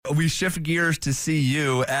we shift gears to see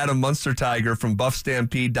you, Adam Munsterteiger from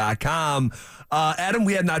BuffStampede.com. Adam,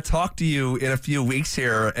 we had not talked to you in a few weeks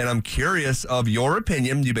here, and I'm curious of your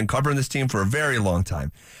opinion. You've been covering this team for a very long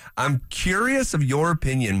time. I'm curious of your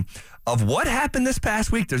opinion of what happened this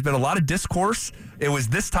past week. There's been a lot of discourse. It was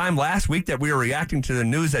this time last week that we were reacting to the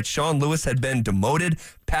news that Sean Lewis had been demoted,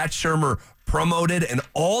 Pat Shurmur promoted, and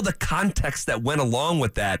all the context that went along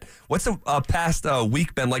with that. What's the past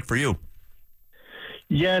week been like for you?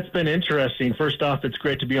 Yeah, it's been interesting. First off, it's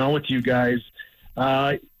great to be on with you guys.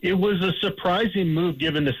 It was a surprising move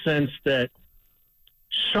given the sense that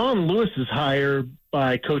Sean Lewis's hire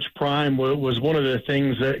by Coach Prime was one of the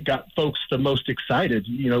things that got folks the most excited,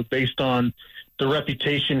 based on the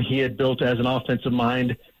reputation he had built as an offensive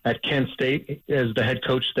mind at Kent State as the head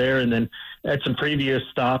coach there. And then at some previous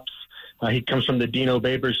stops, he comes from the Dino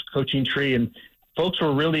Babers coaching tree, and folks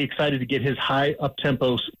were really excited to get his high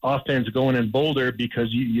up-tempo offense going in Boulder because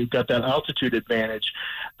you've got that altitude advantage.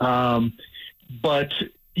 But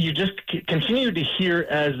you just continue to hear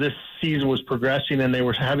as this season was progressing and they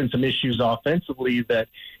were having some issues offensively that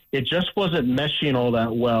it just wasn't meshing all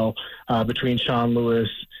that well between Sean Lewis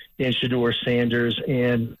and Shedeur Sanders.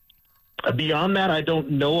 And beyond that, I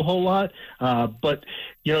don't know a whole lot. But,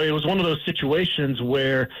 it was one of those situations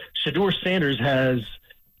where Shedeur Sanders has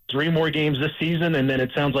 3 more games this season, and then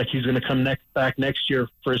it sounds like he's going to come back next year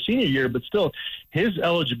for a senior year. But still, his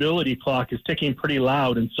eligibility clock is ticking pretty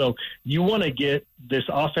loud. And so you want to get this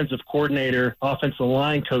offensive coordinator, offensive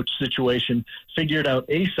line coach situation figured out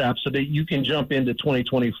ASAP so that you can jump into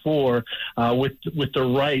 2024 with the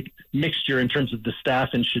right mixture in terms of the staff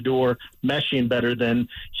and Shedeur meshing better than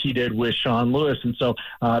he did with Sean Lewis. And so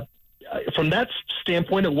from that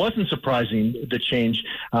standpoint, it wasn't surprising, the change,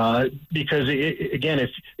 because, again, if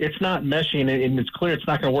it's not meshing and it's clear it's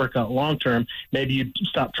not going to work out long-term, maybe you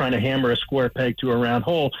stop trying to hammer a square peg to a round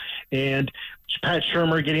hole. And Pat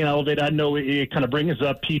Shurmur getting elevated, I know it kind of brings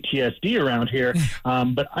up PTSD around here,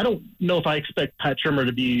 but I don't know if I expect Pat Shurmur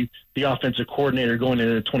to be the offensive coordinator going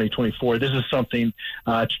into 2024. This is something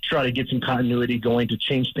to try to get some continuity going, to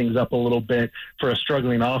change things up a little bit for a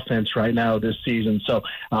struggling offense right now this season. So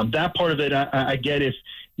that part of it, I get if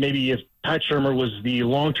Pat Shurmur was the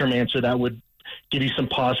long-term answer, that would give you some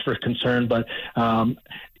pause for concern. But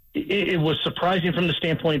it was surprising from the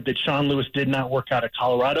standpoint that Sean Lewis did not work out at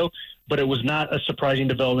Colorado, but it was not a surprising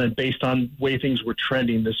development based on the way things were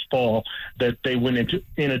trending this fall, that they went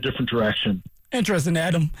in a different direction. Interesting,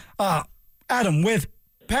 Adam. Adam, with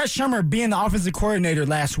Pat Shurmur being the offensive coordinator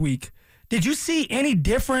last week, did you see any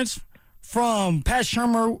difference from Pat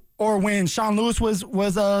Shurmur or when Sean Lewis was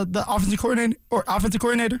the offensive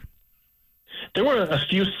coordinator? There were a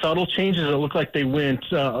few subtle changes. It looked like they went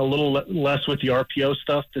a little less with the RPO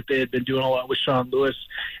stuff that they had been doing a lot with Sean Lewis.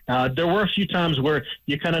 There were a few times where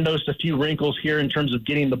you kind of noticed a few wrinkles here in terms of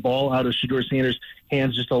getting the ball out of Shedeur Sanders'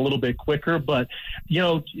 hands just a little bit quicker. But, you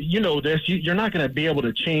know this. You're not going to be able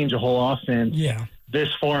to change a whole offense this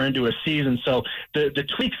far into a season. So the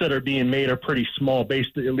tweaks that are being made are pretty small,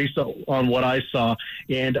 based at least on what I saw.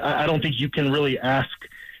 And I don't think you can really ask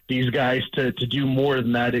these guys to do more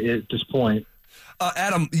than that at this point.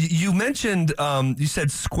 Adam, you mentioned, you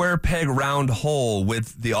said square peg round hole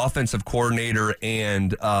with the offensive coordinator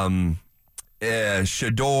and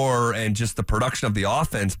Shedeur and just the production of the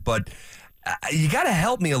offense, but you got to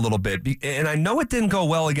help me a little bit. And I know it didn't go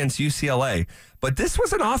well against UCLA, but this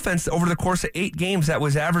was an offense over the course of 8 games that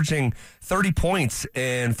was averaging 30 points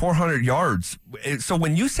and 400 yards. So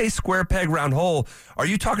when you say square peg round hole, are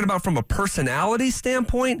you talking about from a personality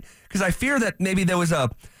standpoint? Because I fear that maybe there was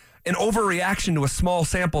an overreaction to a small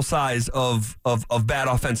sample size of bad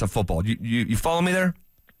offensive football. You follow me there?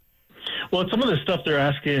 Well, some of the stuff they're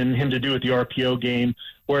asking him to do with the RPO game,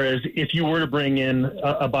 whereas if you were to bring in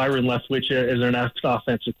a Byron Leftwich as their next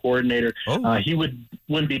offensive coordinator, he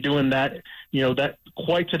wouldn't be doing that, that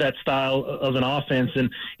quite to that style of an offense.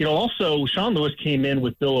 And, also Sean Lewis came in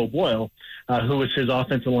with Bill O'Boyle, who was his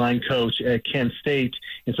offensive line coach at Kent State.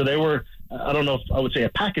 And so they were, I don't know if I would say a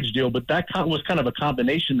package deal, but that was kind of a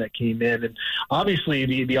combination that came in. And obviously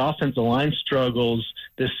the offensive line struggles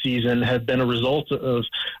this season have been a result of,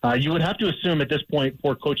 you would have to assume at this point,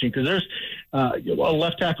 poor coaching, because there's a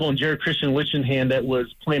left tackle in Jared Christian Lichenhand that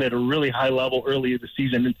was playing at a really high level early in the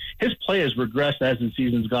season. And his play has regressed as the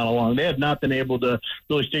season's gone along. They have not been able to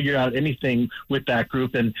really figure out anything with that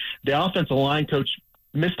group. And the offensive line coach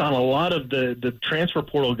missed on a lot of the transfer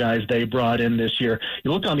portal guys they brought in this year.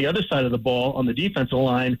 You look on the other side of the ball, on the defensive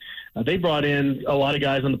line, they brought in a lot of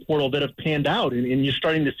guys on the portal that have panned out, and you're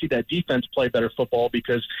starting to see that defense play better football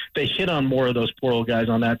because they hit on more of those portal guys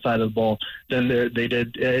on that side of the ball than they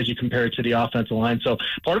did as you compare it to the offensive line. So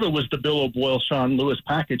part of it was the Bill O'Boyle, Sean Lewis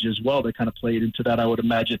package as well that kind of played into that, I would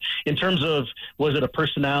imagine. In terms of, was it a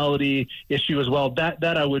personality issue as well? That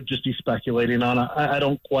I would just be speculating on. I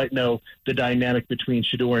don't quite know the dynamic between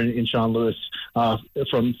Shedeur and Sean Lewis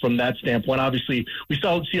from that standpoint. Obviously, we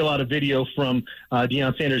still see a lot of video from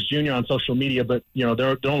Deion Sanders Jr. on social media, but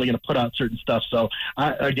they're only going to put out certain stuff. So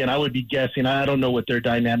I would be guessing. I don't know what their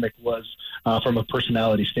dynamic was from a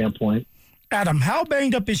personality standpoint. Adam, how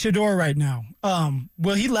banged up is Shedeur right now?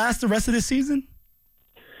 Will he last the rest of the season?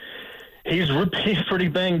 He's pretty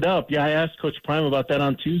banged up. Yeah, I asked Coach Prime about that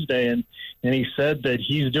on Tuesday, and he said that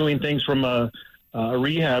he's doing things from a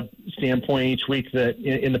rehab standpoint each week that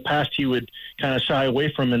in the past he would kind of shy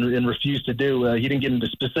away from and refuse to do. He didn't get into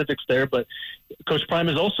specifics there, but Coach Prime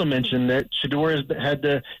has also mentioned that Shedeur has had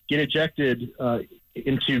to get ejected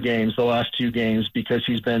in the last two games, because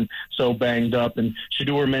he's been so banged up. And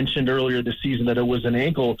Shedeur mentioned earlier this season that it was an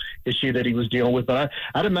ankle issue that he was dealing with. But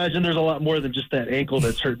I'd imagine there's a lot more than just that ankle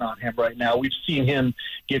that's hurting on him right now. We've seen him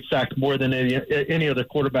get sacked more than any other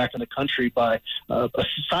quarterback in the country by a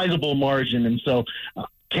sizable margin. And so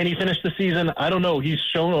can he finish the season? I don't know. He's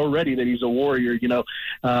shown already that he's a warrior,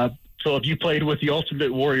 So if you played with the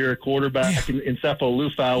ultimate warrior quarterback in Sefo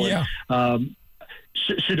Lufau,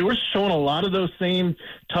 Shedeur's shown a lot of those same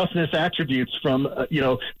toughness attributes from,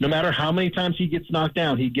 no matter how many times he gets knocked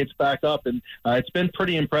down, he gets back up. And it's been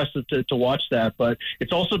pretty impressive to watch that. But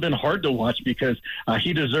it's also been hard to watch because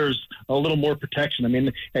he deserves a little more protection. I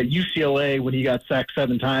mean, at UCLA, when he got sacked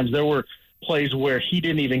 7 times, there were plays where he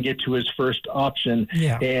didn't even get to his first option.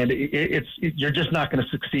 Yeah. And you're just not going to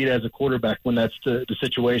succeed as a quarterback when that's the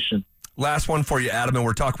situation. Last one for you, Adam, and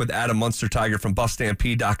we're talking with Adam Munsterteiger from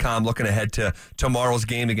BuffStampede.com, looking ahead to tomorrow's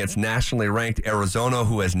game against nationally ranked Arizona,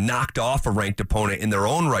 who has knocked off a ranked opponent in their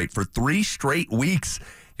own right for 3 straight weeks.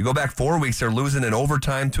 You go back 4 weeks, they're losing in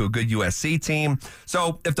overtime to a good USC team.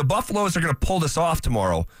 So if the Buffaloes are going to pull this off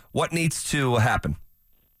tomorrow, what needs to happen?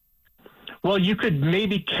 Well, you could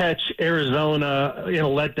maybe catch Arizona in a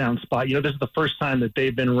letdown spot. This is the first time that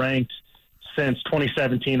they've been ranked since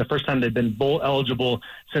 2017, the first time they've been bowl eligible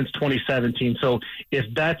since 2017. So if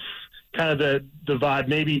that's kind of the vibe,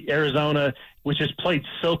 maybe Arizona, which has played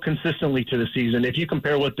so consistently to the season, if you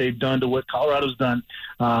compare what they've done to what Colorado's done,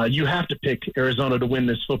 you have to pick Arizona to win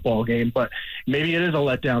this football game. But maybe it is a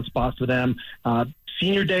letdown spot for them.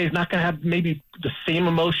 Senior Day is not going to have maybe the same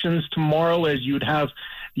emotions tomorrow as you'd have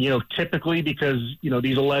typically, because,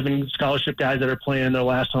 these 11 scholarship guys that are playing their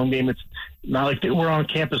last home game, it's not like they were on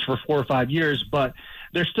campus for 4 or 5 years, but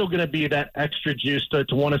there's still going to be that extra juice to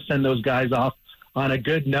want to send those guys off on a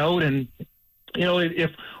good note. And, if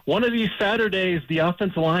one of these Saturdays the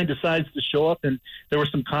offensive line decides to show up, and there were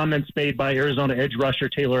some comments made by Arizona edge rusher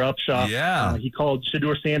Taylor Upshaw. Yeah. He called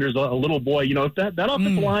Shedeur Sanders a little boy. If that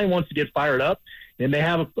offensive line wants to get fired up and they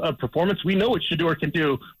have a performance, we know what Shedeur can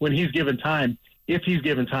do when he's given time. If he's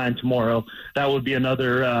given time tomorrow, that would be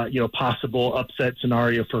another, possible upset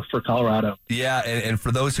scenario for Colorado. Yeah, and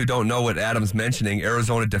for those who don't know what Adam's mentioning,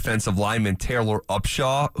 Arizona defensive lineman Taylor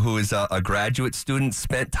Upshaw, who is a graduate student,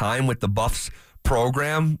 spent time with the Buffs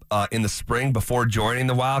program in the spring before joining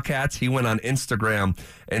the Wildcats. He went on Instagram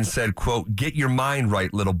and said, quote, "Get your mind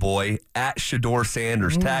right, little boy," at Shedeur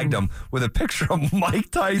Sanders. Tagged him with a picture of Mike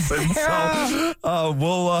Tyson. Yeah. So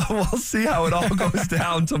we'll see how it all goes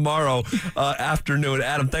down tomorrow afternoon.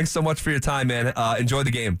 Adam, thanks so much for your time, man. Enjoy the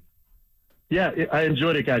game. Yeah, I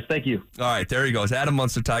enjoyed it, guys. Thank you. All right, there he goes. Adam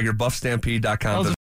Munsterteiger, BuffStampede.com.